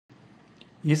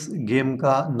इस गेम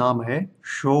का नाम है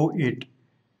शो इट,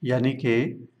 यानी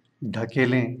कि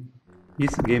ढकेलें।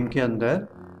 इस गेम के अंदर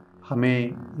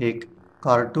हमें एक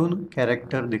कार्टून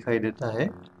कैरेक्टर दिखाई देता है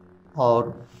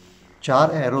और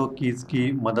 4 एरो कीज़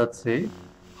की मदद से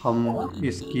हम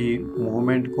इसकी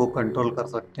मूवमेंट को कंट्रोल कर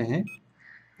सकते हैं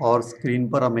और स्क्रीन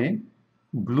पर हमें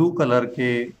ब्लू कलर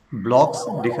के ब्लॉक्स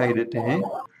दिखाई देते हैं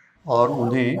और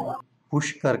उन्हें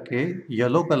पुश करके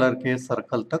येलो कलर के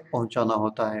सर्कल तक पहुंचाना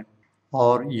होता है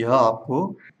और यह आपको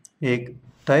एक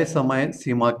तय समय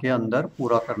सीमा के अंदर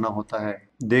पूरा करना होता है।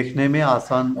 देखने में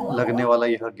आसान लगने वाला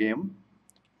यह गेम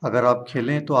अगर आप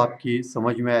खेलें तो आपकी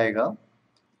समझ में आएगा।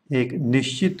 एक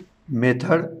निश्चित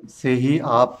मेथड से ही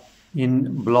आप इन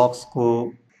ब्लॉक्स को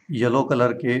येलो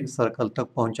कलर के सर्कल तक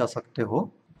पहुंचा सकते हो।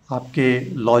 आपके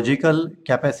लॉजिकल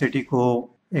कैपेसिटी को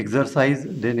एक्सरसाइज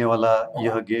देने वाला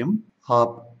यह गेम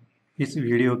आप इस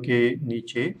वीडियो के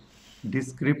नीचे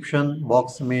डिस्क्रिप्शन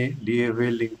बॉक्स में दिए हुए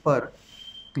लिंक पर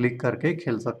क्लिक करके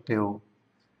खेल सकते हो।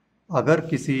 अगर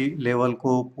किसी लेवल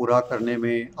को पूरा करने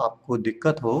में आपको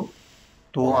दिक्कत हो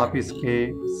तो आप इसके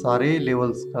सारे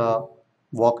लेवल्स का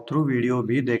वॉक थ्रू वीडियो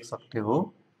भी देख सकते हो।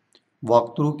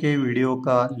 वॉक थ्रू के वीडियो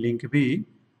का लिंक भी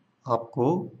आपको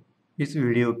इस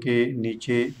वीडियो के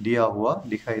नीचे दिया हुआ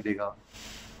दिखाई देगा।